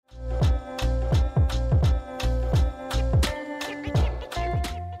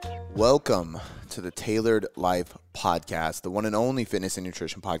Welcome to the Tailored Life Podcast, the one and only fitness and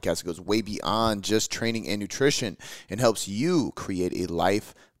nutrition podcast that goes way beyond just training and nutrition and helps you create a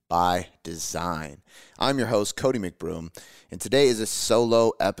life by design. I'm your host, Cody McBroom, and today is a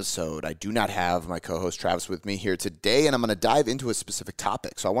solo episode. I do not have my co-host Travis with me here today, and I'm going to dive into a specific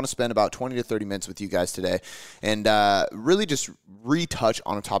topic. So I want to spend about 20 to 30 minutes with you guys today and really just retouch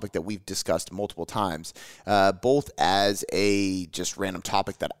on a topic that we've discussed multiple times, both as a just random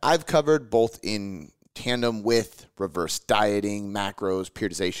topic that I've covered, both in tandem with reverse dieting, macros,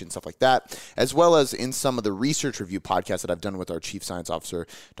 periodization, stuff like that, as well as in some of the research review podcasts that I've done with our Chief Science Officer,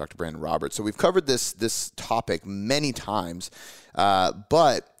 Dr. Brandon Roberts. So we've covered this topic many times,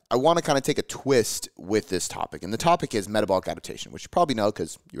 but I want to kind of take a twist with this topic. And the topic is metabolic adaptation, which you probably know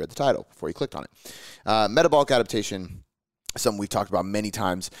because you read the title before you clicked on it. Metabolic adaptation, something we've talked about many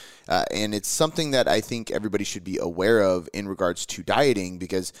times, and it's something that I think everybody should be aware of in regards to dieting,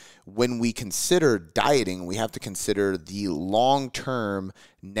 because when we consider dieting, we have to consider the long-term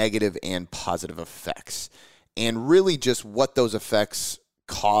negative and positive effects, and really just what those effects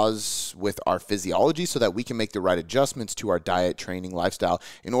cause with our physiology so that we can make the right adjustments to our diet, training, lifestyle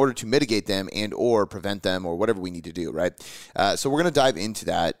in order to mitigate them and or prevent them or whatever we need to do, right? So we're going to dive into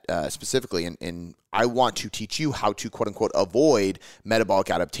that specifically, and I want to teach you how to, quote unquote, avoid metabolic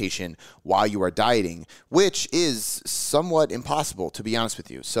adaptation while you are dieting, which is somewhat impossible, to be honest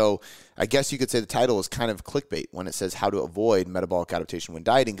with you. So I guess you could say the title is kind of clickbait when it says how to avoid metabolic adaptation when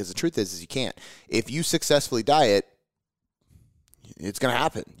dieting, because the truth is you can't. If you successfully diet, it's going to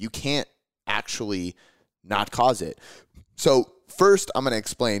happen. You can't actually not cause it. So first, I'm going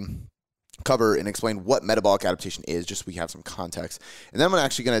to cover and explain what metabolic adaptation is, just so we have some context. And then I'm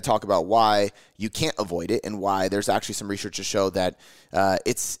actually going to talk about why you can't avoid it and why there's actually some research to show that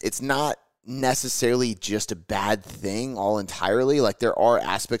it's not necessarily just a bad thing all entirely. Like, there are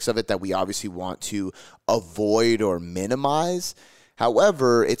aspects of it that we obviously want to avoid or minimize.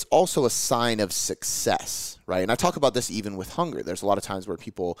 However, it's also a sign of success, right? And I talk about this even with hunger. There's a lot of times where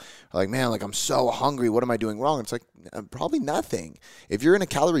people are like, man, like, I'm so hungry. What am I doing wrong? It's like, probably nothing. If you're in a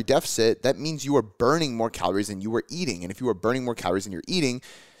calorie deficit, that means you are burning more calories than you are eating. And if you are burning more calories than you're eating,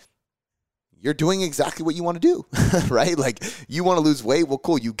 you're doing exactly what you want to do, right? Like, you want to lose weight? Well,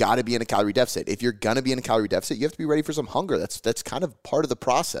 cool. You got to be in a calorie deficit. If you're going to be in a calorie deficit, you have to be ready for some hunger. That's kind of part of the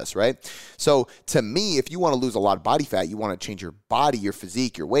process, right? So to me, if you want to lose a lot of body fat, you want to change your body, your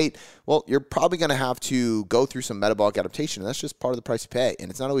physique, your weight, well, you're probably going to have to go through some metabolic adaptation. And that's just part of the price you pay.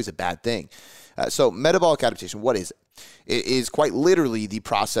 And it's not always a bad thing. So metabolic adaptation, what is it? It is quite literally the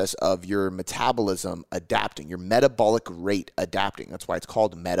process of your metabolism adapting, your metabolic rate adapting. That's why it's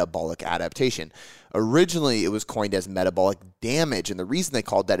called metabolic adaptation. Originally, it was coined as metabolic damage, and the reason they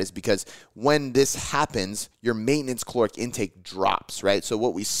called that is because when this happens, your maintenance caloric intake drops, right? So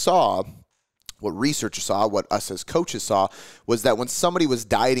what researchers saw, what us as coaches saw, was that when somebody was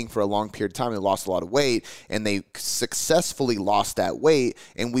dieting for a long period of time, they lost a lot of weight, and they successfully lost that weight,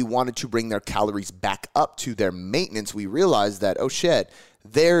 and we wanted to bring their calories back up to their maintenance, we realized that, oh shit,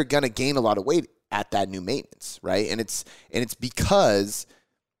 they're going to gain a lot of weight at that new maintenance, right? And it's because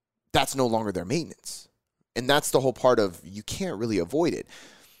that's no longer their maintenance. And that's the whole part of, you can't really avoid it,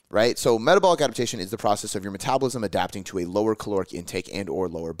 right? So metabolic adaptation is the process of your metabolism adapting to a lower caloric intake and or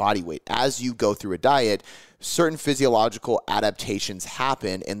lower body weight. As you go through a diet, certain physiological adaptations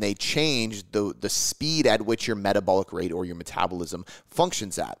happen, and they change the speed at which your metabolic rate or your metabolism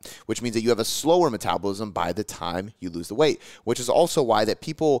functions at, which means that you have a slower metabolism by the time you lose the weight, which is also why that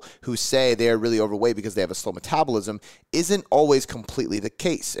people who say they are really overweight because they have a slow metabolism isn't always completely the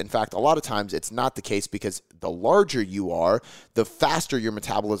case. In fact, a lot of times it's not the case, because the larger you are, the faster your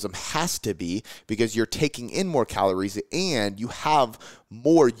metabolism has to be, because you're taking in more calories and you have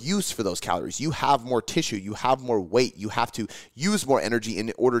more use for those calories. You have more tissue, you have more weight, you have to use more energy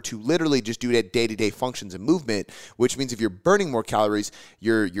in order to literally just do that day-to-day functions and movement, which means if you're burning more calories,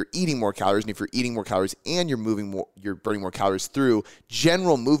 you're eating more calories, and if you're eating more calories and you're burning more calories through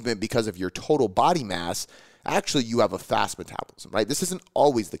general movement because of your total body mass, actually you have a fast metabolism, right? This isn't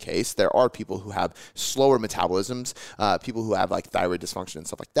always the case. There are people who have slower metabolisms, people who have like thyroid dysfunction and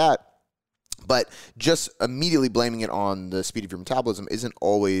stuff like that. But just immediately blaming it on the speed of your metabolism isn't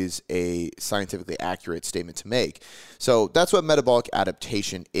always a scientifically accurate statement to make. So that's what metabolic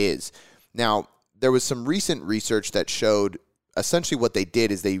adaptation is. Now, there was some recent research that showed essentially what they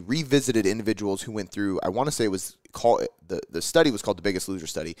did is they revisited individuals who went through, I want to say it was called, the study was called the Biggest Loser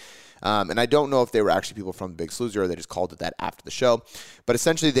study. And I don't know if they were actually people from the Biggest Loser or they just called it that after the show. But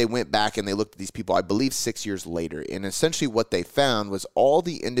essentially they went back and they looked at these people, I believe 6 years later. And essentially what they found was all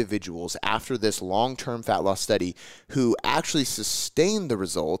the individuals after this long-term fat loss study who actually sustained the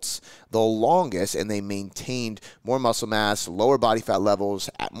results the longest, and they maintained more muscle mass, lower body fat levels,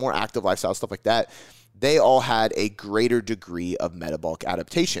 more active lifestyle, stuff like that, they all had a greater degree of metabolic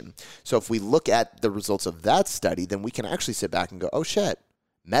adaptation. So if we look at the results of that study, then we can actually sit back and go, oh shit,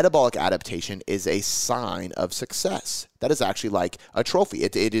 metabolic adaptation is a sign of success. That is actually like a trophy.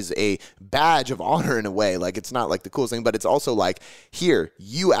 It is a badge of honor in a way. Like, it's not like the coolest thing, but it's also like, here,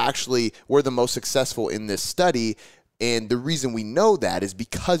 you actually were the most successful in this study. And the reason we know that is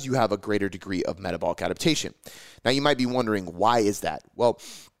because you have a greater degree of metabolic adaptation. Now, you might be wondering, why is that? Well,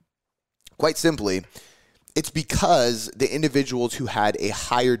 quite simply, it's because the individuals who had a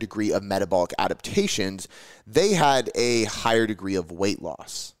higher degree of metabolic adaptations, they had a higher degree of weight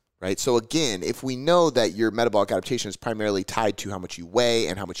loss, right? So again, if we know that your metabolic adaptation is primarily tied to how much you weigh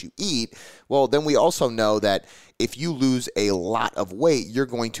and how much you eat, well, then we also know that if you lose a lot of weight, you're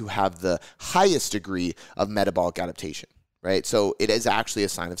going to have the highest degree of metabolic adaptation. Right? So it is actually a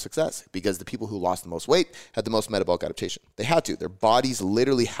sign of success because the people who lost the most weight had the most metabolic adaptation. They had to. Their bodies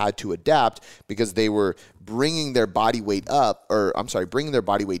literally had to adapt because they were bringing their body weight bringing their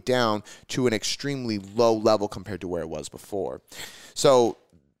body weight down to an extremely low level compared to where it was before. So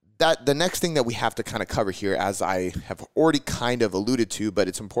that the next thing that we have to kind of cover here, as I have already kind of alluded to, but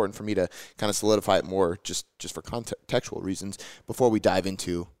it's important for me to kind of solidify it more just for contextual reasons before we dive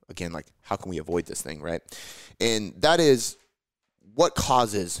into, again, like, how can we avoid this thing, right? And that is what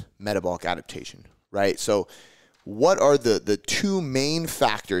causes metabolic adaptation, right? So what are the two main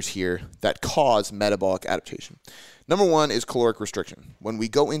factors here that cause metabolic adaptation? Number one is caloric restriction. When we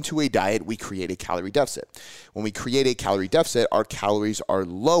go into a diet, we create a calorie deficit. When we create a calorie deficit, our calories are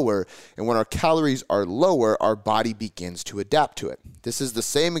lower. And when our calories are lower, our body begins to adapt to it. This is the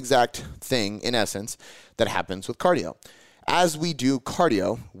same exact thing, in essence, that happens with cardio. As we do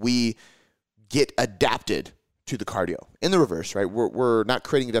cardio, we get adapted to the cardio. In the reverse, right? We're not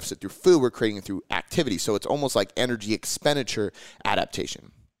creating a deficit through food, we're creating it through activity. So it's almost like energy expenditure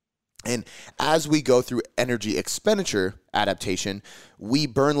adaptation. And as we go through energy expenditure adaptation, we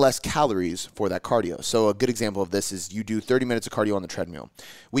burn less calories for that cardio. So a good example of this is you do 30 minutes of cardio on the treadmill.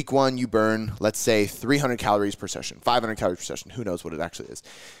 Week one, you burn, let's say, 300 calories per session, 500 calories per session. Who knows what it actually is?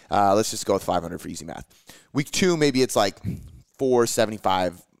 Let's just go with 500 for easy math. Week two, maybe it's like 450,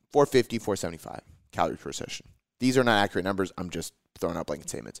 475 calories per session. These are not accurate numbers. I'm just throwing out blanket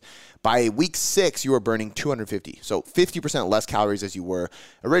statements. By week 6, you are burning 250. So 50% less calories as you were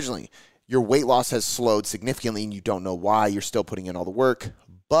originally. Your weight loss has slowed significantly and you don't know why. You're still putting in all the work,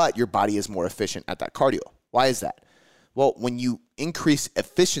 but your body is more efficient at that cardio. Why is that? Well, when you increase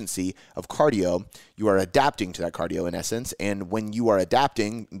efficiency of cardio, you are adapting to that cardio in essence. And when you are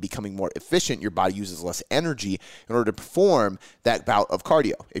adapting and becoming more efficient, your body uses less energy in order to perform that bout of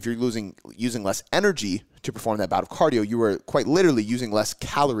cardio. If you're using less energy to perform that bout of cardio, you are quite literally using less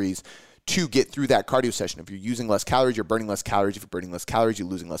calories to get through that cardio session. If you're using less calories, you're burning less calories. If you're burning less calories, you're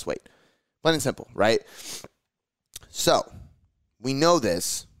losing less weight. Plain and simple, right? So we know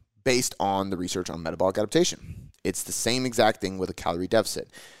this based on the research on metabolic adaptation. It's the same exact thing with a calorie deficit.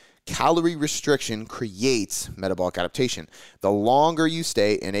 Calorie restriction creates metabolic adaptation. The longer you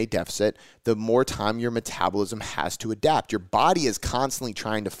stay in a deficit, the more time your metabolism has to adapt. Your body is constantly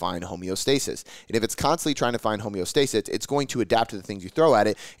trying to find homeostasis. And if it's constantly trying to find homeostasis, it's going to adapt to the things you throw at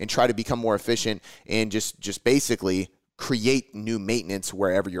it and try to become more efficient and just basically create new maintenance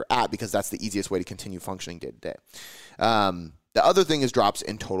wherever you're at, because that's the easiest way to continue functioning day to day. The other thing is drops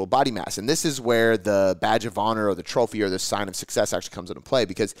in total body mass. And this is where the badge of honor or the trophy or the sign of success actually comes into play.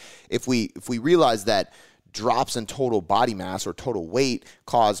 Because if we realize that drops in total body mass or total weight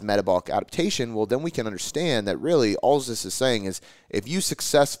cause metabolic adaptation, well, then we can understand that really all this is saying is if you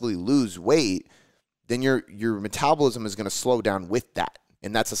successfully lose weight, then your metabolism is going to slow down with that.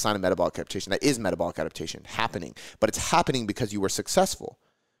 And that's a sign of metabolic adaptation. That is metabolic adaptation happening. But it's happening because you were successful,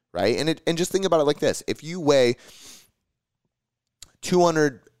 right? And just think about it like this. If you weigh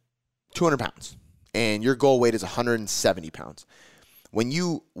 200 pounds and your goal weight is 170 pounds. When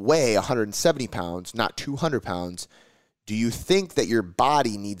you weigh 170 pounds, not 200 pounds, do you think that your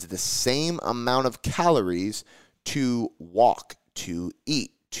body needs the same amount of calories to walk, to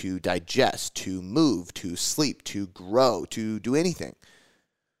eat, to digest, to move, to sleep, to grow, to do anything,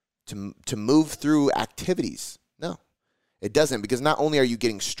 to move through activities? No. It doesn't, because not only are you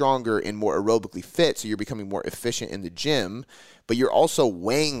getting stronger and more aerobically fit, so you're becoming more efficient in the gym, but you're also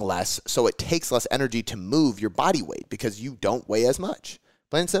weighing less, so it takes less energy to move your body weight because you don't weigh as much.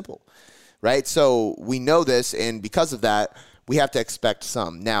 Plain and simple, right? So we know this, and because of that, we have to expect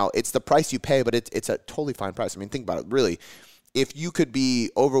some. Now, it's the price you pay, but it's a totally fine price. I mean, think about it. Really, if you could be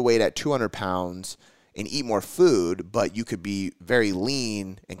overweight at 200 pounds and eat more food, but you could be very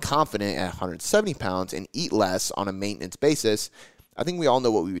lean and confident at 170 pounds and eat less on a maintenance basis, I think we all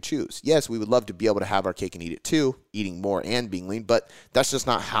know what we would choose. Yes, we would love to be able to have our cake and eat it too, eating more and being lean, but that's just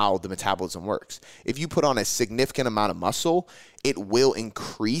not how the metabolism works. If you put on a significant amount of muscle, it will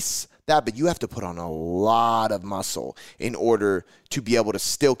increase that, but you have to put on a lot of muscle in order to be able to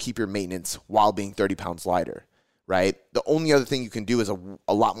still keep your maintenance while being 30 pounds lighter. Right? The only other thing you can do is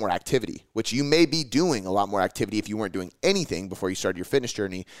a lot more activity, which you may be doing a lot more activity if you weren't doing anything before you started your fitness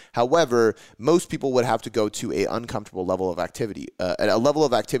journey. However, most people would have to go to an uncomfortable level of activity, a level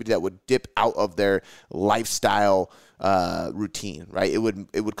of activity that would dip out of their lifestyle routine, right? It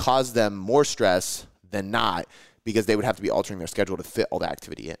would cause them more stress than not, because they would have to be altering their schedule to fit all the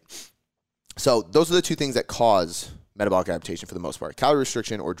activity in. So those are the two things that cause metabolic adaptation for the most part: calorie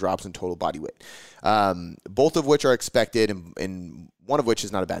restriction or drops in total body weight. Both of which are expected, and one of which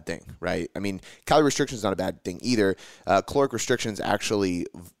is not a bad thing, right? I mean, calorie restriction is not a bad thing either. Caloric restriction is actually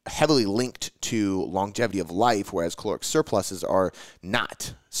heavily linked to longevity of life, whereas caloric surpluses are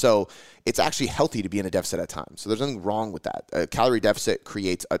not. So it's actually healthy to be in a deficit at times. So there's nothing wrong with that. A calorie deficit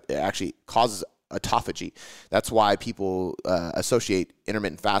actually causes autophagy. That's why people associate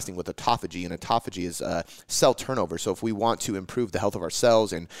intermittent fasting with autophagy, and autophagy is cell turnover. So if we want to improve the health of our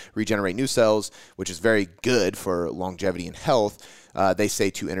cells and regenerate new cells, which is very good for longevity and health, they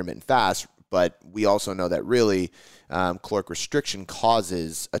say to intermittent fast. But we also know that really caloric restriction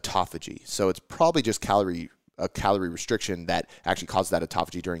causes autophagy. So it's probably just calorie restriction that actually causes that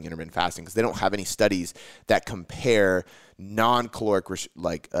autophagy during intermittent fasting, because they don't have any studies that compare non-caloric,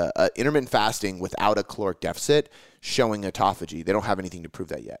 intermittent fasting without a caloric deficit showing autophagy. They don't have anything to prove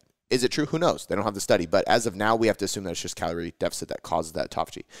that yet. Is it true? Who knows? They don't have the study. But as of now, we have to assume that it's just calorie deficit that causes that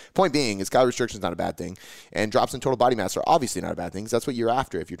autophagy. Point being is calorie restriction is not a bad thing, and drops in total body mass are obviously not a bad thing, because that's what you're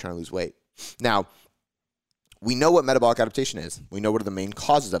after if you're trying to lose weight. Now, we know what metabolic adaptation is. We know what are the main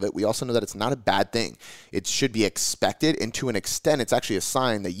causes of it. We also know that it's not a bad thing. It should be expected, and to an extent, it's actually a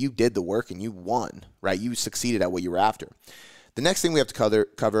sign that you did the work and you won, right? You succeeded at what you were after. The next thing we have to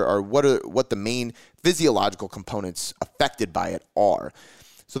cover are what the main physiological components affected by it are.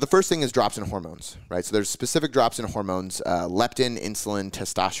 So the first thing is drops in hormones, right? So there's specific drops in hormones, leptin, insulin,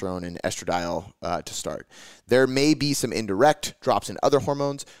 testosterone, and estradiol to start. There may be some indirect drops in other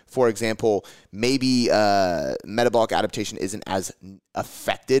hormones. For example, maybe metabolic adaptation isn't as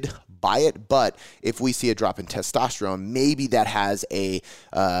affected by it, but if we see a drop in testosterone, maybe that has a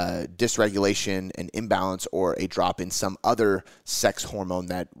dysregulation, an imbalance, or a drop in some other sex hormone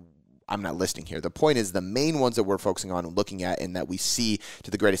that I'm not listing here. The point is, the main ones that we're focusing on and looking at, and that we see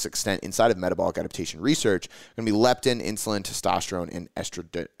to the greatest extent inside of metabolic adaptation research, are going to be leptin, insulin, testosterone, and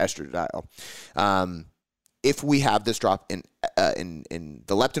estradiol. If we have this drop in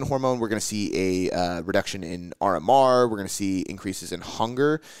the leptin hormone, we're going to see a reduction in RMR. We're going to see increases in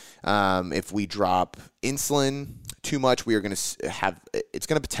hunger. If we drop insulin too much, we are going to have, it's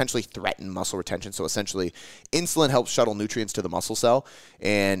going to potentially threaten muscle retention. So essentially, insulin helps shuttle nutrients to the muscle cell,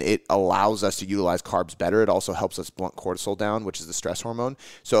 and it allows us to utilize carbs better. It also helps us blunt cortisol down, which is the stress hormone.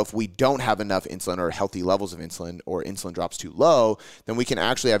 So if we don't have enough insulin or healthy levels of insulin, or insulin drops too low, then we can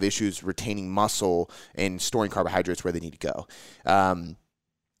actually have issues retaining muscle and storing carbohydrates where they need to go.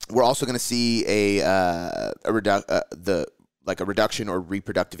 We're also going to see a reduction or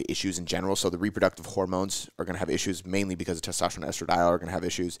reproductive issues in general. So the reproductive hormones are going to have issues, mainly because of testosterone and estradiol are going to have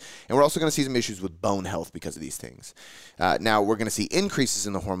issues. And we're also going to see some issues with bone health because of these things. Now, we're going to see increases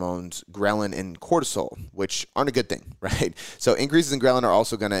in the hormones, ghrelin and cortisol, which aren't a good thing, right? So increases in ghrelin are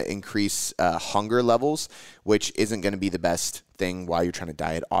also going to increase hunger levels, which isn't going to be the best thing while you're trying to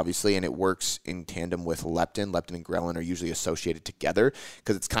diet, obviously, and it works in tandem with leptin. Leptin and ghrelin are usually associated together,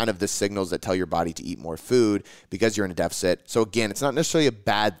 because it's kind of the signals that tell your body to eat more food because you're in a deficit. So again, it's not necessarily a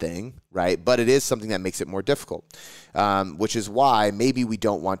bad thing, right? But it is something that makes it more difficult, which is why maybe we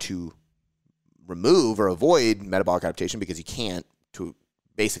don't want to remove or avoid metabolic adaptation, because you can't, to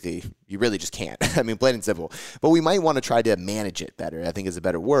basically, you really just can't. I mean, plain and simple. But we might want to try to manage it better, I think is a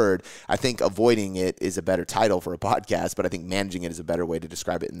better word. I think avoiding it is a better title for a podcast, but I think managing it is a better way to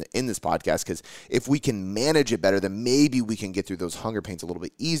describe it in this podcast, because if we can manage it better, then maybe we can get through those hunger pains a little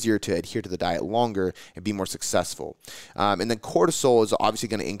bit easier to adhere to the diet longer and be more successful. And then cortisol is obviously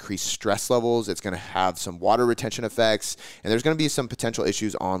going to increase stress levels. It's going to have some water retention effects, and there's going to be some potential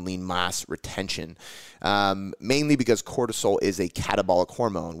issues on lean mass retention, mainly because cortisol is a catabolic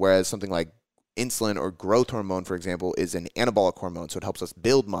hormone, whereas something like insulin or growth hormone, for example, is an anabolic hormone, so it helps us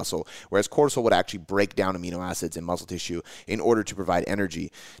build muscle, whereas cortisol would actually break down amino acids in muscle tissue in order to provide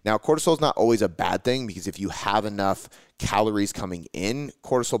energy. Now, cortisol is not always a bad thing, because if you have enough calories coming in,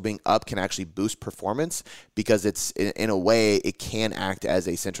 cortisol being up can actually boost performance, because it's, in a way, it can act as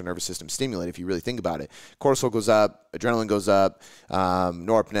a central nervous system stimulant if you really think about it. Cortisol goes up, adrenaline goes up,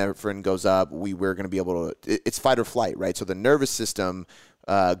 norepinephrine goes up, we're going to be able to, it's fight or flight, right? So the nervous system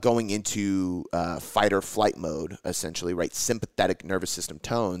going into fight or flight mode, essentially, right? Sympathetic nervous system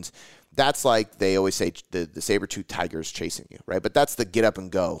tones. That's like they always say the saber-toothed tiger is chasing you, right? But that's the get up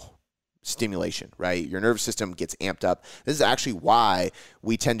and go stimulation, right? Your nervous system gets amped up. This is actually why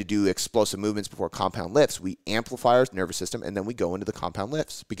we tend to do explosive movements before compound lifts. We amplify our nervous system, and then we go into the compound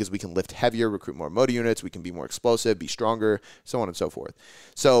lifts, because we can lift heavier, recruit more motor units, we can be more explosive, be stronger, so on and so forth.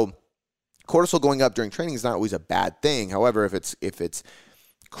 So cortisol going up during training is not always a bad thing. However, if it's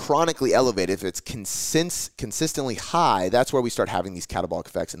chronically elevated, if it's consistently high, that's where we start having these catabolic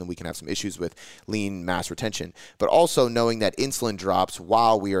effects, and then we can have some issues with lean mass retention. But also knowing that insulin drops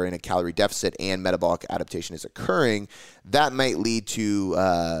while we are in a calorie deficit and metabolic adaptation is occurring, that might lead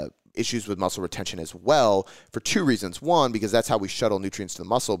to issues with muscle retention as well, for two reasons. One, because that's how we shuttle nutrients to the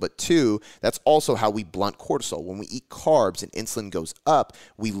muscle, but two, that's also how we blunt cortisol. When we eat carbs and insulin goes up,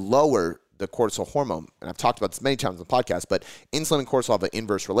 we lower the cortisol hormone. And I've talked about this many times on the podcast, but insulin and cortisol have an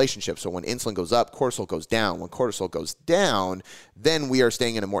inverse relationship. So when insulin goes up, cortisol goes down. When cortisol goes down, then we are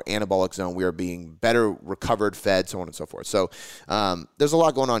staying in a more anabolic zone. We are being better recovered, fed, so on and so forth. So there's a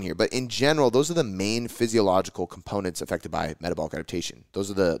lot going on here. But in general, those are the main physiological components affected by metabolic adaptation. Those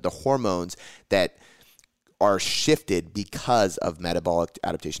are the hormones that are shifted because of metabolic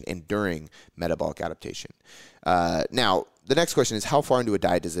adaptation and during metabolic adaptation. Now, the next question is, how far into a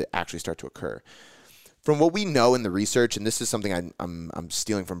diet does it actually start to occur? From what we know in the research, and this is something I'm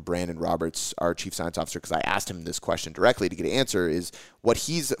stealing from Brandon Roberts, our chief science officer, because I asked him this question directly to get an answer, is what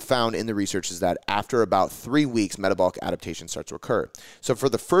he's found in the research is that after about 3 weeks, metabolic adaptation starts to occur. So for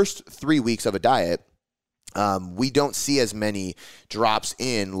the first 3 weeks of a diet, we don't see as many drops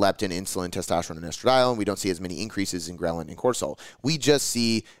in leptin, insulin, testosterone, and estradiol, and we don't see as many increases in ghrelin and cortisol. We just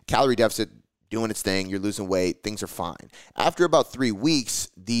see calorie deficit doing its thing, you're losing weight, things are fine. After about 3 weeks,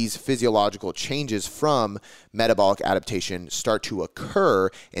 these physiological changes from metabolic adaptation start to occur,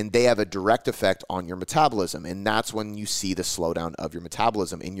 and they have a direct effect on your metabolism. And that's when you see the slowdown of your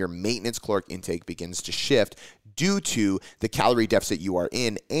metabolism, and your maintenance caloric intake begins to shift due to the calorie deficit you are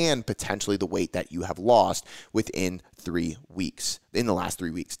in and potentially the weight that you have lost within 3 weeks, in the last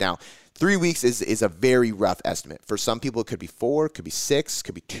 3 weeks. Now, 3 weeks is a very rough estimate. For some people, it could be 4, could be 6,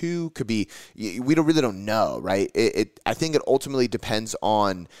 could be 2, could be, we really don't know, right? I think it ultimately depends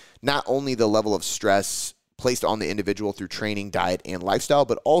on not only the level of stress placed on the individual through training, diet, and lifestyle,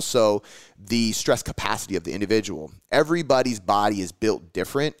 but also the stress capacity of the individual. Everybody's body is built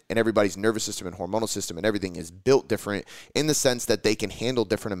different, and everybody's nervous system and hormonal system and everything is built different in the sense that they can handle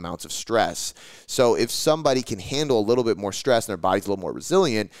different amounts of stress. So if somebody can handle a little bit more stress and their body's a little more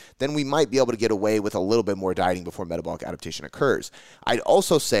resilient, then we might be able to get away with a little bit more dieting before metabolic adaptation occurs. I'd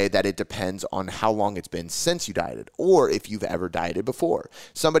also say that it depends on how long it's been since you dieted, or if you've ever dieted before.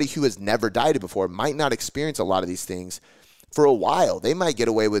 Somebody who has never dieted before might not experience a lot of these things for a while. They might get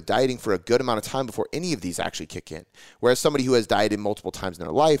away with dieting for a good amount of time before any of these actually kick in. Whereas somebody who has dieted multiple times in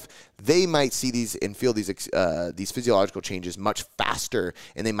their life, they might see these and feel these physiological changes much faster,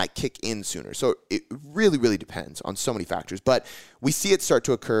 and they might kick in sooner. So it really, really depends on so many factors. But we see it start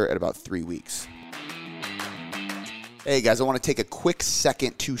to occur at about 3 weeks. Hey guys, I want to take a quick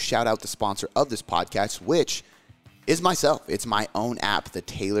second to shout out the sponsor of this podcast, which is myself. It's my own app, the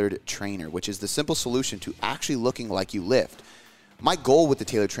Tailored Trainer, which is the simple solution to actually looking like you lift. My goal with the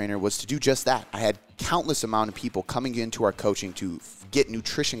Tailored Trainer was to do just that. I had countless amount of people coming into our coaching to get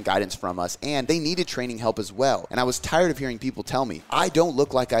nutrition guidance from us, and they needed training help as well. And I was tired of hearing people tell me, I don't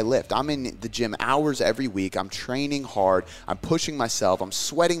look like I lift. I'm in the gym hours every week. I'm training hard. I'm pushing myself. I'm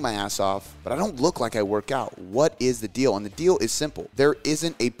sweating my ass off, but I don't look like I work out. What is the deal? And the deal is simple. There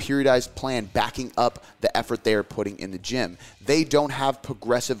isn't a periodized plan backing up the effort they are putting in the gym. They don't have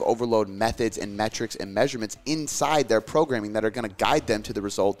progressive overload methods and metrics and measurements inside their programming that are going to guide them to the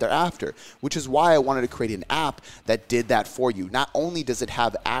result they're after, which is why I wanted to create an app that did that for you. Not only does it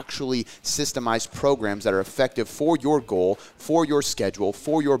have actually systemized programs that are effective for your goal, for your schedule,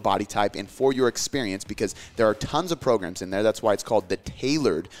 for your body type, and for your experience, because there are tons of programs in there. That's why it's called the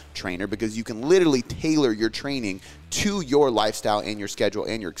Tailored Trainer, because you can literally tailor your training to your lifestyle and your schedule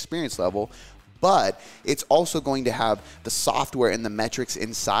and your experience level. But it's also going to have the software and the metrics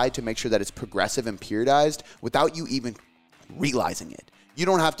inside to make sure that it's progressive and periodized without you even realizing it. You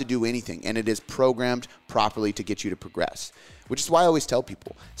don't have to do anything, and it is programmed properly to get you to progress, which is why I always tell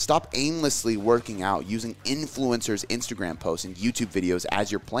people, stop aimlessly working out using influencers' Instagram posts and YouTube videos as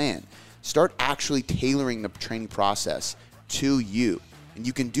your plan. Start actually tailoring the training process to you, and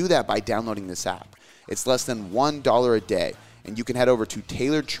you can do that by downloading this app. It's less than $1 a day. And you can head over to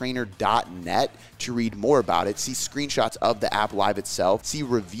tailoredtrainer.net to read more about it, see screenshots of the app live itself, see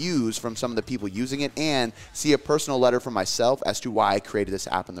reviews from some of the people using it, and see a personal letter from myself as to why I created this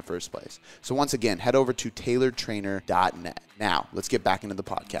app in the first place. So once again, head over to tailoredtrainer.net. Now, let's get back into the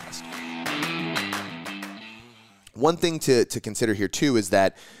podcast. One thing to consider here too is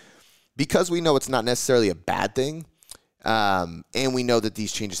that because we know it's not necessarily a bad thing, and we know that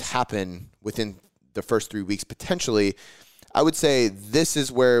these changes happen within the first 3 weeks potentially, I would say this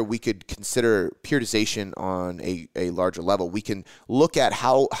is where we could consider periodization on a larger level. We can look at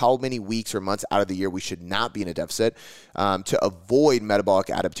how many weeks or months out of the year we should not be in a deficit to avoid metabolic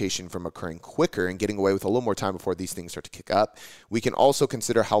adaptation from occurring quicker and getting away with a little more time before these things start to kick up. We can also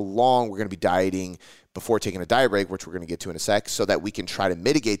consider how long we're going to be dieting before taking a diet break, which we're going to get to in a sec, so that we can try to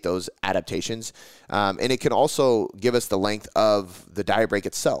mitigate those adaptations. And it can also give us the length of the diet break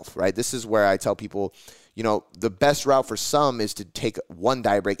itself, right? This is where I tell people, you know, the best route for some is to take one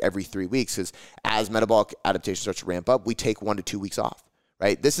diet break every 3 weeks, because as metabolic adaptation starts to ramp up, we take 1 to 2 weeks off,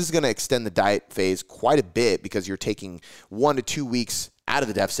 right? This is going to extend the diet phase quite a bit because you're taking 1 to 2 weeks out of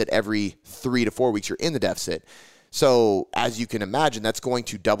the deficit every 3 to 4 weeks you're in the deficit. So as you can imagine, that's going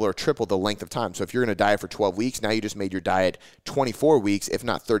to double or triple the length of time. So if you're going to diet for 12 weeks, now you just made your diet 24 weeks, if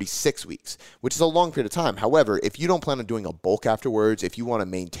not 36 weeks, which is a long period of time. However, if you don't plan on doing a bulk afterwards, if you want to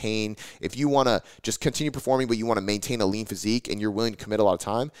maintain, if you want to just continue performing, but you want to maintain a lean physique and you're willing to commit a lot of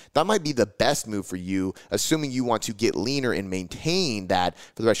time, that might be the best move for you, assuming you want to get leaner and maintain that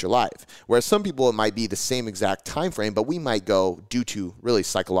for the rest of your life. Whereas some people, it might be the same exact time frame, but we might go, due to really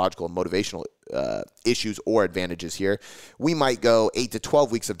psychological and motivational issues or advantages here, we might go 8 to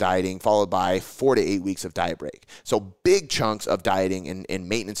 12 weeks of dieting followed by 4 to 8 weeks of diet break. So big chunks of dieting and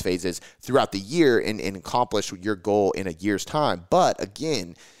maintenance phases throughout the year and accomplish your goal in a year's time. But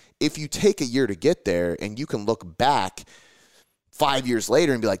again, if you take a year to get there and you can look back 5 years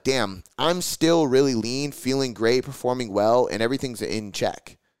later and be like, damn, I'm still really lean, feeling great, performing well, and everything's in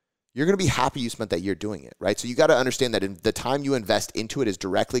check, you're going to be happy you spent that year doing it, right? So you got to understand that the time you invest into it is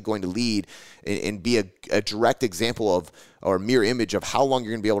directly going to lead and be a direct example of, or mirror image of, how long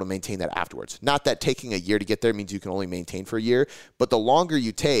you're going to be able to maintain that afterwards. Not that taking a year to get there means you can only maintain for a year, but the longer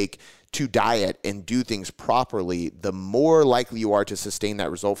you take to diet and do things properly, the more likely you are to sustain that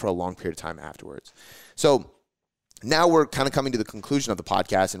result for a long period of time afterwards. So now we're kind of coming to the conclusion of the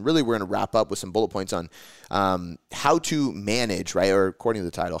podcast, and really we're going to wrap up with some bullet points on how to manage, right, or according to the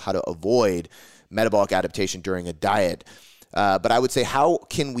title, how to avoid metabolic adaptation during a diet. But I would say, how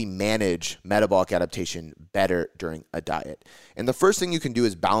can we manage metabolic adaptation better during a diet? And the first thing you can do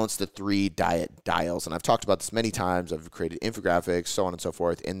is balance the 3 diet dials. And I've talked about this many times. I've created infographics, so on and so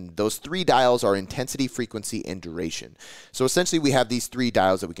forth. And those 3 dials are intensity, frequency, and duration. So essentially we have these 3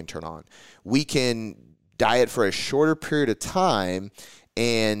 dials that we can turn on. We can diet for a shorter period of time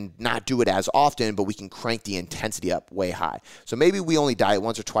and not do it as often, but we can crank the intensity up way high. So maybe we only diet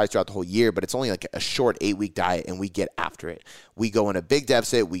once or twice throughout the whole year, but it's only like a short 8-week diet, and we get after it. We go in a big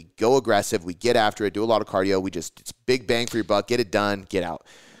deficit, we go aggressive, we get after it, do a lot of cardio, it's big bang for your buck, get it done, get out.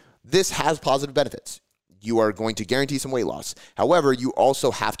 This has positive benefits. You are going to guarantee some weight loss. However, you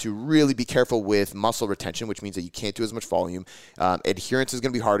also have to really be careful with muscle retention, which means that you can't do as much volume. Adherence is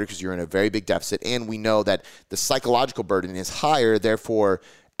going to be harder because you're in a very big deficit. And we know that the psychological burden is higher. Therefore,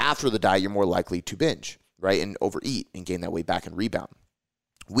 after the diet, you're more likely to binge, right? And overeat and gain that weight back and rebound.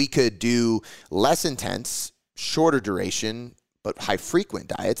 We could do less intense, shorter duration, but high frequent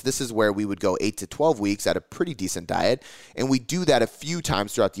diets. This is where we would go 8 to 12 weeks at a pretty decent diet. And we do that a few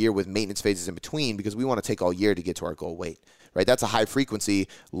times throughout the year with maintenance phases in between because we want to take all year to get to our goal weight, right? That's a high frequency,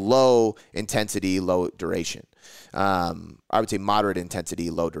 low intensity, low duration. I would say moderate intensity,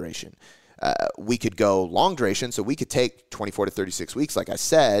 low duration. We could go long duration, so we could take 24 to 36 weeks, like I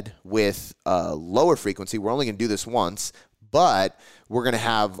said, with a lower frequency. We're only going to do this once, but we're going to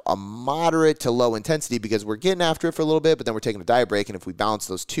have a moderate to low intensity because we're getting after it for a little bit, but then we're taking a diet break. And if we balance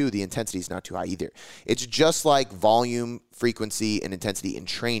those two, the intensity is not too high either. It's just like volume, frequency, and intensity in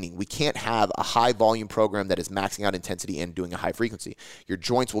training. We can't have a high volume program that is maxing out intensity and doing a high frequency. Your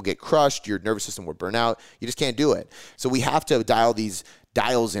joints will get crushed. Your nervous system will burn out. You just can't do it. So we have to dial these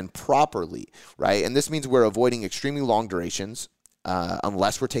dials in properly, right? And this means we're avoiding extremely long durations,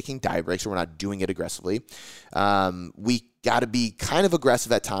 unless we're taking diet breaks or we're not doing it aggressively. We got to be kind of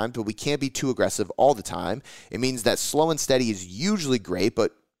aggressive at times, but we can't be too aggressive all the time. It means that slow and steady is usually great,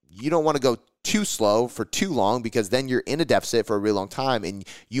 but you don't want to go too slow for too long because then you're in a deficit for a really long time and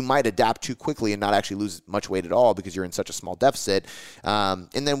you might adapt too quickly and not actually lose much weight at all because you're in such a small deficit. And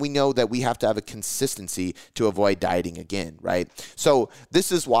then we know that we have to have a consistency to avoid dieting again, right? So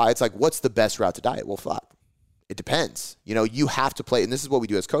this is why it's like, what's the best route to diet? Well, fuck. It depends. You have to play, and this is what we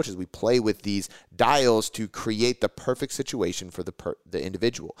do as coaches. We play with these dials to create the perfect situation for the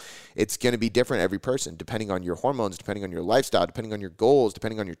individual. It's going to be different every person, depending on your hormones, depending on your lifestyle, depending on your goals,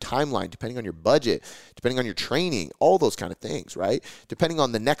 depending on your timeline, depending on your budget, depending on your training, all those kind of things, right? Depending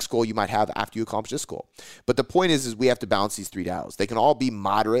on the next goal you might have after you accomplish this goal. But the point is we have to balance these three dials. They can all be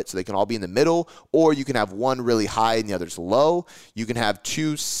moderate, so they can all be in the middle, or you can have one really high and the other's low. You can have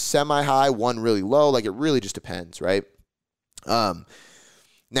two semi-high, one really low. Like, it really just depends. Right.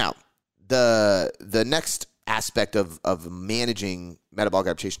 Now, the next aspect of managing metabolic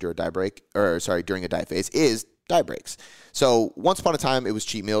adaptation during a diet phase is diet breaks. So once upon a time, it was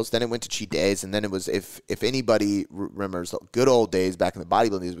cheat meals. Then it went to cheat days, and then it was if anybody remembers the good old days back in the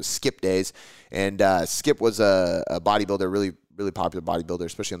bodybuilding days, it was skip days. And Skip was a bodybuilder, really popular bodybuilder,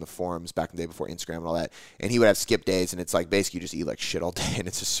 especially on the forums back in the day before Instagram and all that. And he would have skip days, and it's like basically you just eat like shit all day, and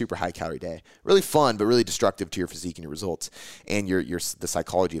it's a super high calorie day. Really fun, but really destructive to your physique and your results and the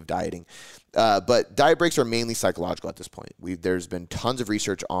psychology of dieting. But diet breaks are mainly psychological at this point. There's been tons of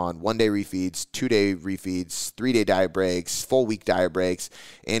research on 1-day refeeds, 2-day refeeds, 3-day diet breaks, full week diet breaks.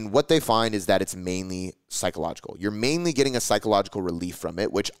 And what they find is that it's mainly psychological. You're mainly getting a psychological relief from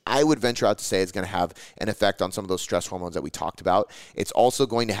it, which I would venture out to say is going to have an effect on some of those stress hormones that we talked about. It's also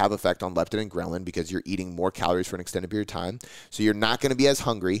going to have effect on leptin and ghrelin because you're eating more calories for an extended period of time. So you're not going to be as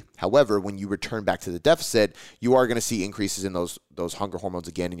hungry. However, when you return back to the deficit, you are going to see increases in those hunger hormones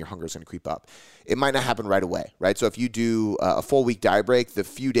again, and your hunger is going to creep up. It might not happen right away, right? So if you do a full week diet break, the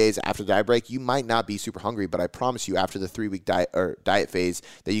few days after the diet break, you might not be super hungry, but I promise you after the 3-week diet phase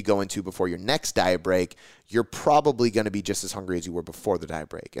that you go into before your next diet break, you're probably going to be just as hungry as you were before the diet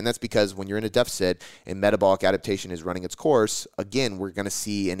break. And that's because when you're in a deficit and metabolic adaptation is running its course, again, we're going to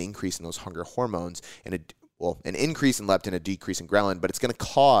see an increase in those hunger hormones and an increase in leptin, a decrease in ghrelin, but it's going to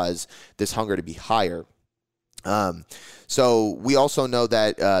cause this hunger to be higher. So we also know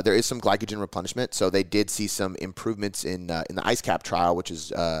that there is some glycogen replenishment. So they did see some improvements in the IceCap trial, which is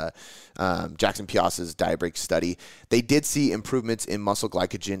Jackson Piazza's diet break study. They did see improvements in muscle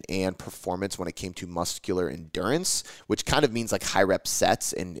glycogen and performance when it came to muscular endurance, which kind of means like high rep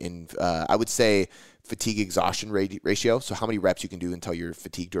sets and I would say fatigue exhaustion ratio. So how many reps you can do until you're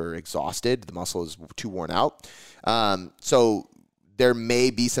fatigued or exhausted. The muscle is too worn out. So there may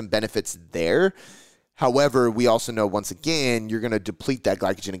be some benefits there. However, we also know, once again, you're going to deplete that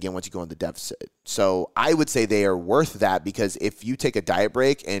glycogen again once you go into deficit. So I would say they are worth that because if you take a diet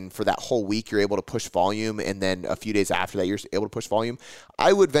break and for that whole week you're able to push volume and then a few days after that you're able to push volume,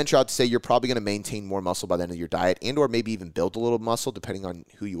 I would venture out to say you're probably going to maintain more muscle by the end of your diet and or maybe even build a little muscle depending on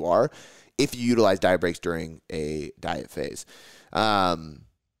who you are if you utilize diet breaks during a diet phase.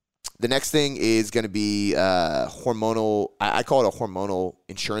 The next thing is going to be hormonal. I call it a hormonal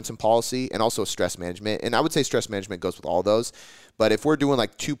insurance and policy and also stress management. And I would say stress management goes with all those. But if we're doing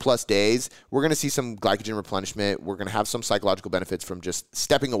like 2+ days, we're going to see some glycogen replenishment. We're going to have some psychological benefits from just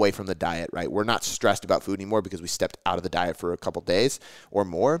stepping away from the diet, right? We're not stressed about food anymore because we stepped out of the diet for a couple days or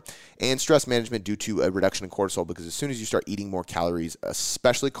more. And stress management due to a reduction in cortisol because as soon as you start eating more calories,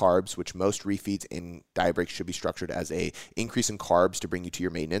 especially carbs, which most refeeds in diet breaks should be structured as a increase in carbs to bring you to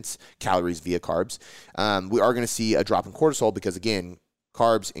your maintenance, calories via carbs, we are going to see a drop in cortisol because, again,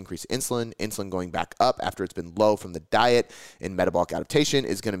 carbs increase insulin going back up after it's been low from the diet, and metabolic adaptation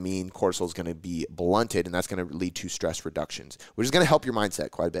is going to mean cortisol is going to be blunted, and that's going to lead to stress reductions, which is going to help your mindset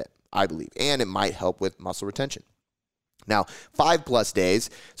quite a bit, I believe, and it might help with muscle retention. Now, 5+ days,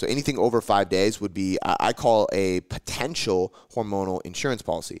 so anything over 5 days would be, I call a potential hormonal insurance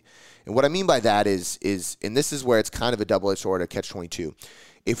policy. And what I mean by that is, and this is where it's kind of a double-edged sword, a catch-22.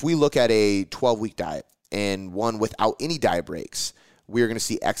 If we look at a 12-week diet and one without any diet breaks, we're going to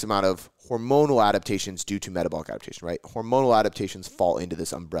see X amount of hormonal adaptations due to metabolic adaptation, right? Hormonal adaptations fall into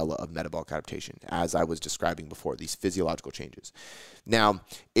this umbrella of metabolic adaptation, as I was describing before, these physiological changes. Now,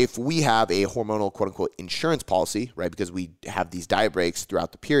 if we have a hormonal, quote-unquote, insurance policy, right, because we have these diet breaks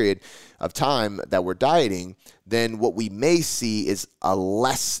throughout the period of time that we're dieting, then what we may see is a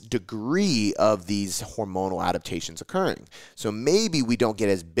less degree of these hormonal adaptations occurring. So maybe we don't get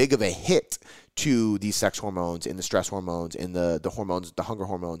as big of a hit to these sex hormones and the stress hormones and the hormones, the hunger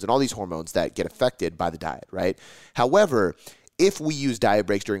hormones, and all these hormones that get affected by the diet, right? However, if we use diet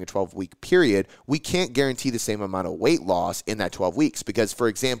breaks during a 12-week period, we can't guarantee the same amount of weight loss in that 12 weeks. Because, for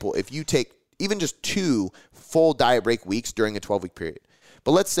example, if you take even just 2 full diet break weeks during a 12-week period,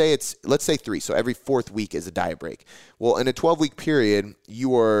 but let's say 3, so every 4th week is a diet break. Well, in a 12-week period,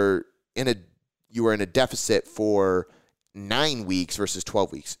 you are in a deficit for 9 weeks versus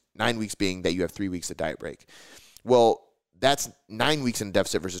 12 weeks. 9 weeks being that you have 3 weeks of diet break. Well, that's 9 weeks in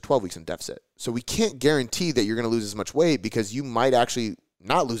deficit versus 12 weeks in deficit. So we can't guarantee that you're going to lose as much weight, because you might actually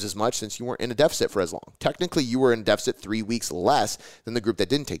not lose as much since you weren't in a deficit for as long. Technically, you were in deficit 3 weeks less than the group that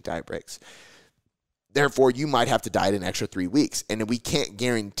didn't take diet breaks. Therefore, you might have to diet an extra 3 weeks. And we can't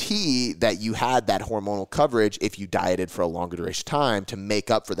guarantee that you had that hormonal coverage if you dieted for a longer duration of time to make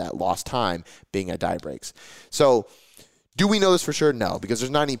up for that lost time being at diet breaks. So do we know this for sure? No, because there's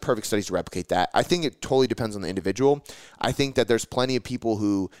not any perfect studies to replicate that. I think it totally depends on the individual. I think that there's plenty of people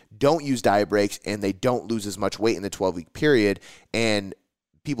who don't use diet breaks and they don't lose as much weight in the 12-week period. And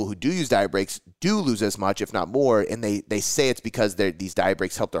people who do use diet breaks do lose as much, if not more, and they say it's because these diet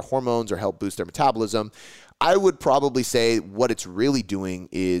breaks help their hormones or help boost their metabolism. I would probably say what it's really doing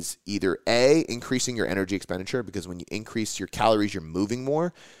is either A, increasing your energy expenditure, because when you increase your calories, you're moving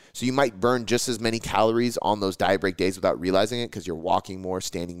more. So you might burn just as many calories on those diet break days without realizing it, because you're walking more,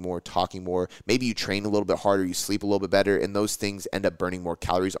 standing more, talking more. Maybe you train a little bit harder, you sleep a little bit better, and those things end up burning more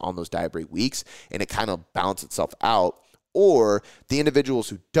calories on those diet break weeks, and it kind of balances itself out. Or the individuals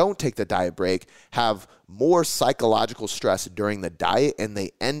who don't take the diet break have more psychological stress during the diet, and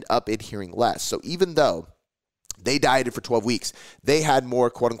they end up adhering less. So even though they dieted for 12 weeks, they had more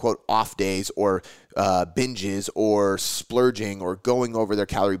quote-unquote off days or binges or splurging or going over their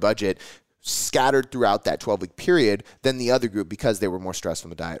calorie budget scattered throughout that 12-week period than the other group, because they were more stressed from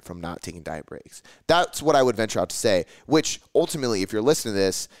the diet, from not taking diet breaks. That's what I would venture out to say, which ultimately, if you're listening to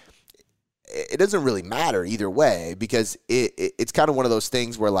this, it doesn't really matter either way, because it's kind of one of those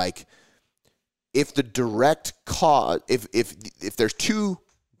things where, like, if the direct cause, if there's two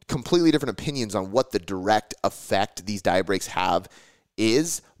completely different opinions on what the direct effect these diet breaks have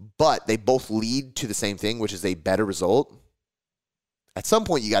is, but they both lead to the same thing, which is a better result, at some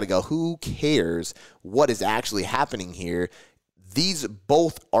point you got to go, who cares what is actually happening here? These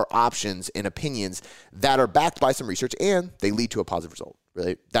both are options and opinions that are backed by some research, and they lead to a positive result.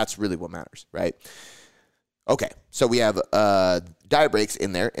 Really, that's really what matters, right? Okay, so we have diet breaks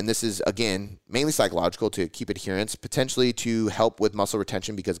in there, and this is, again, mainly psychological to keep adherence, potentially to help with muscle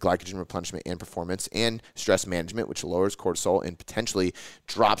retention because glycogen replenishment and performance, and stress management, which lowers cortisol and potentially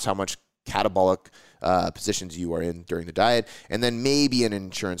drops how much catabolic positions you are in during the diet, and then maybe an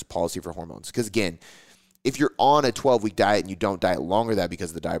insurance policy for hormones. Because, again, if you're on a 12-week diet and you don't diet longer than that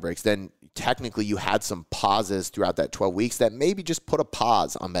because of the diet breaks, then technically you had some pauses throughout that 12 weeks that maybe just put a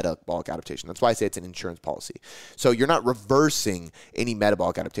pause on metabolic adaptation. That's why I say it's an insurance policy. So you're not reversing any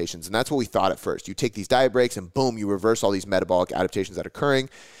metabolic adaptations. And that's what we thought at first. You take these diet breaks and boom, you reverse all these metabolic adaptations that are occurring.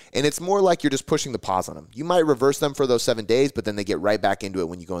 And it's more like you're just pushing the pause on them. You might reverse them for those 7 days, but then they get right back into it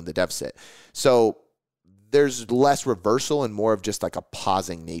when you go in the deficit. So there's less reversal and more of just like a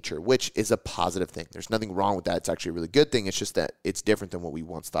pausing nature, which is a positive thing. There's nothing wrong with that. It's actually a really good thing. It's just that it's different than what we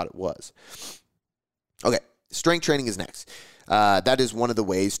once thought it was. Okay, strength training is next. That is one of the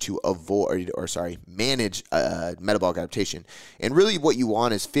ways to manage metabolic adaptation. And really what you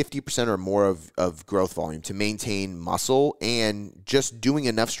want is 50% or more of growth volume to maintain muscle, and just doing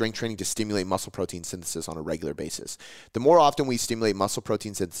enough strength training to stimulate muscle protein synthesis on a regular basis. The more often we stimulate muscle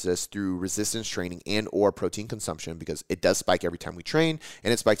protein synthesis through resistance training and or protein consumption, because it does spike every time we train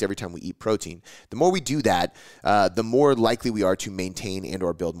and it spikes every time we eat protein. The more we do that, the more likely we are to maintain and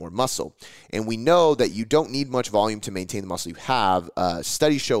or build more muscle. And we know that you don't need much volume to maintain the muscle you have.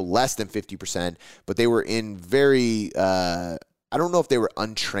 Studies show less than 50%, but they were in very, I don't know if they were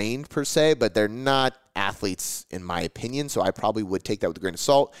untrained per se, but they're not athletes in my opinion, so I probably would take that with a grain of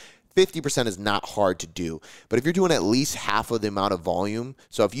salt. 50% is not hard to do. But if you're doing at least half of the amount of volume,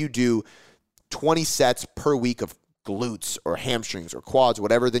 so if you do 20 sets per week of glutes or hamstrings or quads or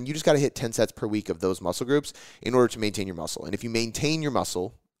whatever, then you just got to hit 10 sets per week of those muscle groups in order to maintain your muscle. And if you maintain your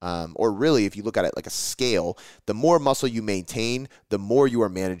muscle, or really if you look at it like a scale, the more muscle you maintain, the more you are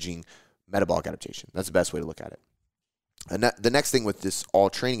managing metabolic adaptation. That's the best way to look at it. And the next thing with this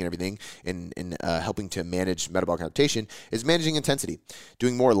all training and everything in helping to manage metabolic adaptation is managing intensity,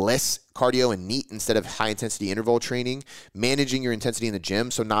 doing more less cardio and NEAT instead of high intensity interval training, managing your intensity in the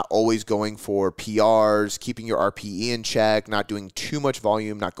gym. So not always going for PRs, keeping your RPE in check, not doing too much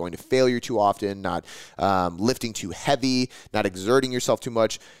volume, not going to failure too often, not lifting too heavy, not exerting yourself too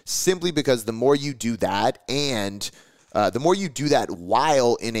much, simply because the more you do that and the more you do that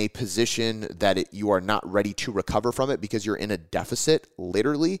while in a position that you are not ready to recover from it because you're in a deficit,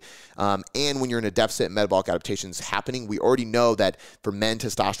 literally, and when you're in a deficit and metabolic adaptation is happening, we already know that for men,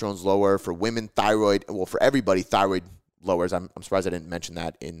 testosterone's lower, for women, thyroid, well, for everybody, thyroid lowers. I'm surprised I didn't mention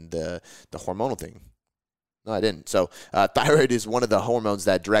that in the hormonal thing. No, I didn't. So thyroid is one of the hormones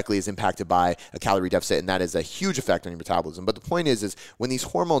that directly is impacted by a calorie deficit, and that is a huge effect on your metabolism. But the point is when these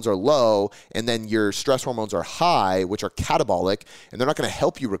hormones are low and then your stress hormones are high, which are catabolic, and they're not going to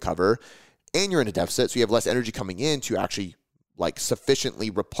help you recover, and you're in a deficit, so you have less energy coming in to actually sufficiently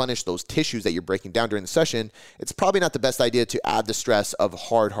replenish those tissues that you're breaking down during the session, it's probably not the best idea to add the stress of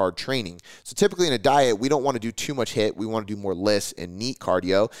hard training. So typically in a diet, we don't want to do too much HIIT. We want to do more LISS and NEAT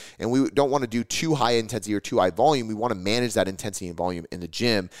cardio, and we don't want to do too high intensity or too high volume. We want to manage that intensity and volume in the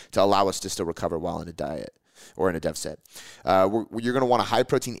gym to allow us to still recover while in a diet or in a deficit. You're going to want a high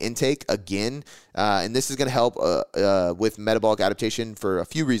protein intake again, and this is going to help with metabolic adaptation for a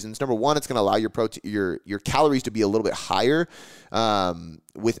few reasons. Number one, it's going to allow your calories to be a little bit higher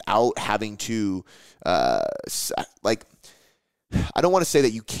without having to I don't want to say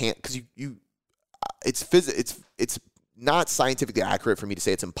that you can't, because it's not scientifically accurate for me to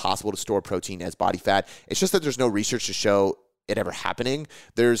say it's impossible to store protein as body fat. It's just that there's no research to show it ever happening.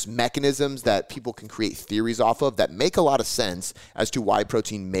 There's mechanisms that people can create theories off of that make a lot of sense as to why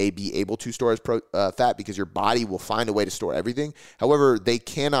protein may be able to store as fat, because your body will find a way to store everything. However, they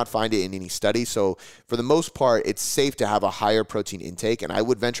cannot find it in any study. So for the most part, it's safe to have a higher protein intake. And I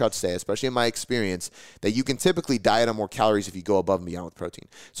would venture out to say, especially in my experience, that you can typically diet on more calories if you go above and beyond with protein.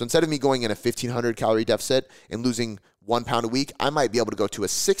 So instead of me going in a 1,500 calorie deficit and losing 1 pound a week, I might be able to go to a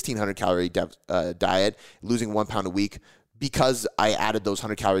 1,600 calorie diet, losing 1 pound a week, because I added those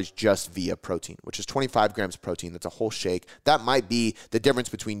 100 calories just via protein, which is 25 grams of protein. That's a whole shake. That might be the difference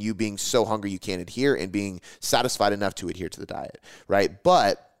between you being so hungry you can't adhere and being satisfied enough to adhere to the diet, right?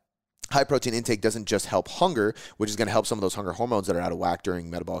 But high protein intake doesn't just help hunger, which is going to help some of those hunger hormones that are out of whack during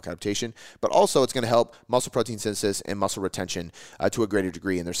metabolic adaptation, but also it's going to help muscle protein synthesis and muscle retention to a greater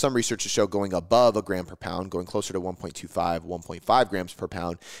degree. And there's some research to show going above a gram per pound, going closer to 1.25, 1.5 grams per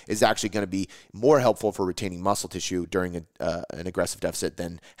pound is actually going to be more helpful for retaining muscle tissue during an aggressive deficit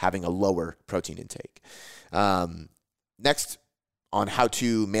than having a lower protein intake. Next, on how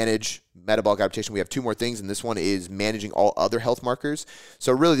to manage metabolic adaptation, we have two more things, and this one is managing all other health markers.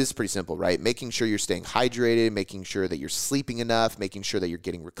 So really, this is pretty simple, right? Making sure you're staying hydrated, making sure that you're sleeping enough, making sure that you're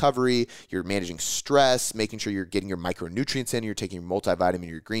getting recovery, you're managing stress, making sure you're getting your micronutrients in, you're taking your multivitamin,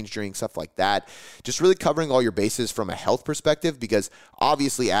 your greens drink, stuff like that. Just really covering all your bases from a health perspective, because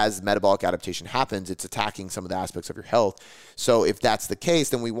obviously as metabolic adaptation happens, it's attacking some of the aspects of your health. So if that's the case,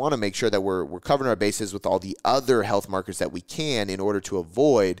 then we want to make sure that we're covering our bases with all the other health markers that we can in order to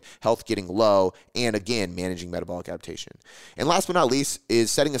avoid health getting low and, again, managing metabolic adaptation. And last but not least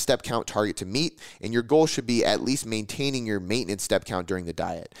is setting a step count target to meet, and your goal should be at least maintaining your maintenance step count during the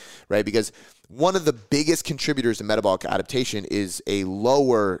diet, right? Because one of the biggest contributors to metabolic adaptation is a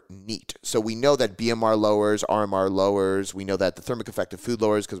lower NEAT. So we know that BMR lowers, RMR lowers. We know that the thermic effect of food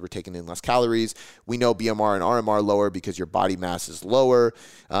lowers because we're taking in less calories. We know BMR and RMR lower because your body mass is lower.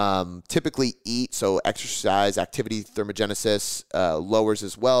 Typically EAT, so exercise, activity, thermogenesis lowers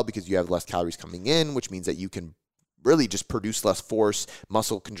as well because you have less calories coming in, which means that you can really just produce less force,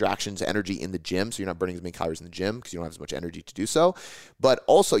 muscle contractions, energy in the gym. So you're not burning as many calories in the gym because you don't have as much energy to do so. But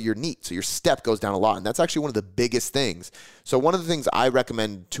also your NEAT, so your step goes down a lot. And that's actually one of the biggest things. So one of the things I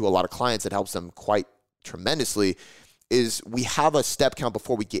recommend to a lot of clients that helps them quite tremendously is we have a step count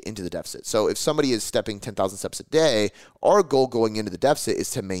before we get into the deficit. So if somebody is stepping 10,000 steps a day, our goal going into the deficit is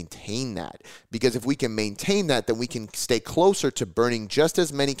to maintain that. Because if we can maintain that, then we can stay closer to burning just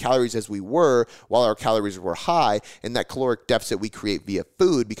as many calories as we were while our calories were high, and that caloric deficit we create via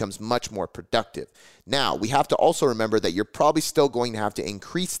food becomes much more productive. Now, we have to also remember that you're probably still going to have to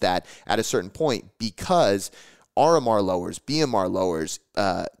increase that at a certain point because RMR lowers, BMR lowers,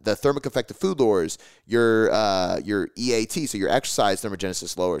 the thermic effect of food lowers, your EAT, so your exercise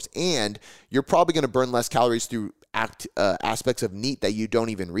thermogenesis lowers, and you're probably going to burn less calories through aspects of NEAT that you don't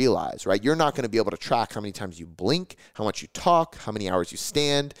even realize, right? You're not going to be able to track how many times you blink, how much you talk, how many hours you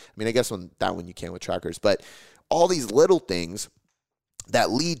stand. I mean, I guess that one you can with trackers, but all these little things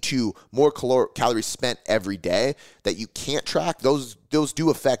that lead to more calories spent every day that you can't track, those do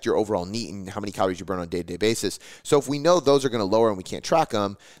affect your overall NEAT and how many calories you burn on a day-to-day basis. So if we know those are going to lower and we can't track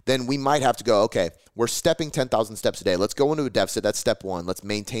them, then we might have to go, okay, we're stepping 10,000 steps a day. Let's go into a deficit. That's step one. Let's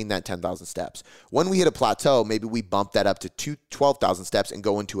maintain that 10,000 steps. When we hit a plateau, maybe we bump that up to 12,000 steps and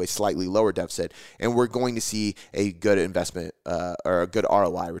go into a slightly lower deficit, and we're going to see a good investment or a good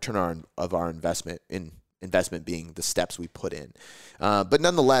ROI, return of our investment being the steps we put in. But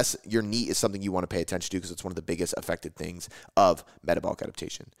nonetheless, your NEAT is something you want to pay attention to because it's one of the biggest affected things of metabolic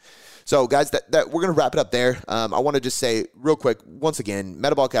adaptation. So guys, that we're going to wrap it up there. I want to just say real quick, once again,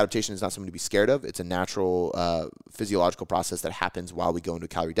 metabolic adaptation is not something to be scared of. It's a natural physiological process that happens while we go into a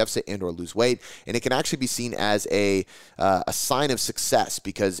calorie deficit and or lose weight. And it can actually be seen as a sign of success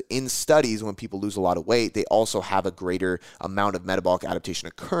because in studies, when people lose a lot of weight, they also have a greater amount of metabolic adaptation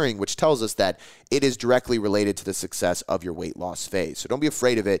occurring, which tells us that it is directly related to the success of your weight loss phase. So don't be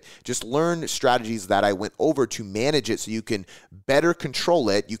afraid of it. Just learn strategies that I went over to manage it so you can better control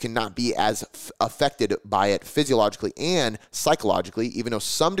it. You cannot be as affected by it physiologically and psychologically. Even though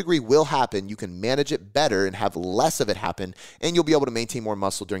some degree will happen, you can manage it better and have less of it happen, and you'll be able to maintain more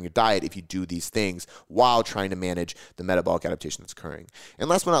muscle during your diet if you do these things while trying to manage the metabolic adaptation that's occurring. And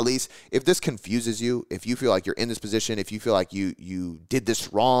last but not least, if this confuses you, if you feel like you're in this position, if you feel like you did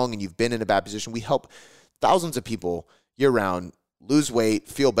this wrong and you've been in a bad position, we help thousands of people year-round lose weight,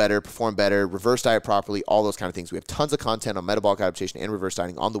 feel better, perform better, reverse diet properly, all those kind of things. We have tons of content on metabolic adaptation and reverse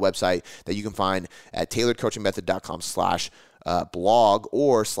dieting on the website that you can find at tailoredcoachingmethod.com/blog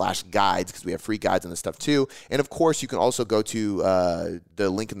or /guides, because we have free guides on this stuff too. And of course, you can also go to the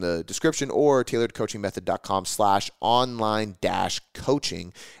link in the description or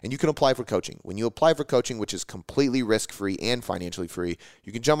tailoredcoachingmethod.com/online-coaching, and you can apply for coaching. When you apply for coaching, which is completely risk-free and financially free,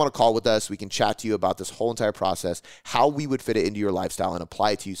 you can jump on a call with us. We can chat to you about this whole entire process, how we would fit it into your lifestyle and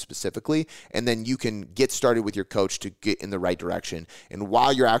apply it to you specifically, and then you can get started with your coach to get in the right direction. And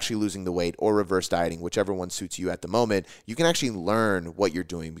while you're actually losing the weight or reverse dieting, whichever one suits you at the moment, you can actually learn what you're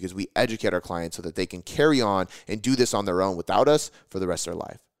doing because we educate our clients so that they can carry on and do this on their own without us for the rest of their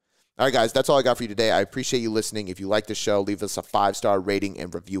life. All right, guys, that's all I got for you today. I appreciate you listening. If you like the show, leave us a 5-star rating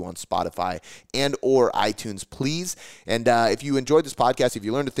and review on Spotify and or iTunes, please. And if you enjoyed this podcast, if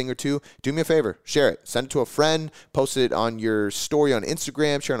you learned a thing or two, do me a favor. Share it. Send it to a friend. Post it on your story on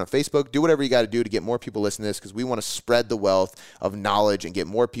Instagram. Share it on Facebook. Do whatever you got to do to get more people listening to this because we want to spread the wealth of knowledge and get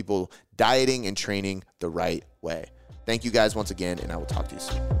more people dieting and training the right way. Thank you guys once again, and I will talk to you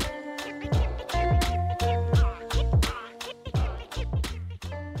soon.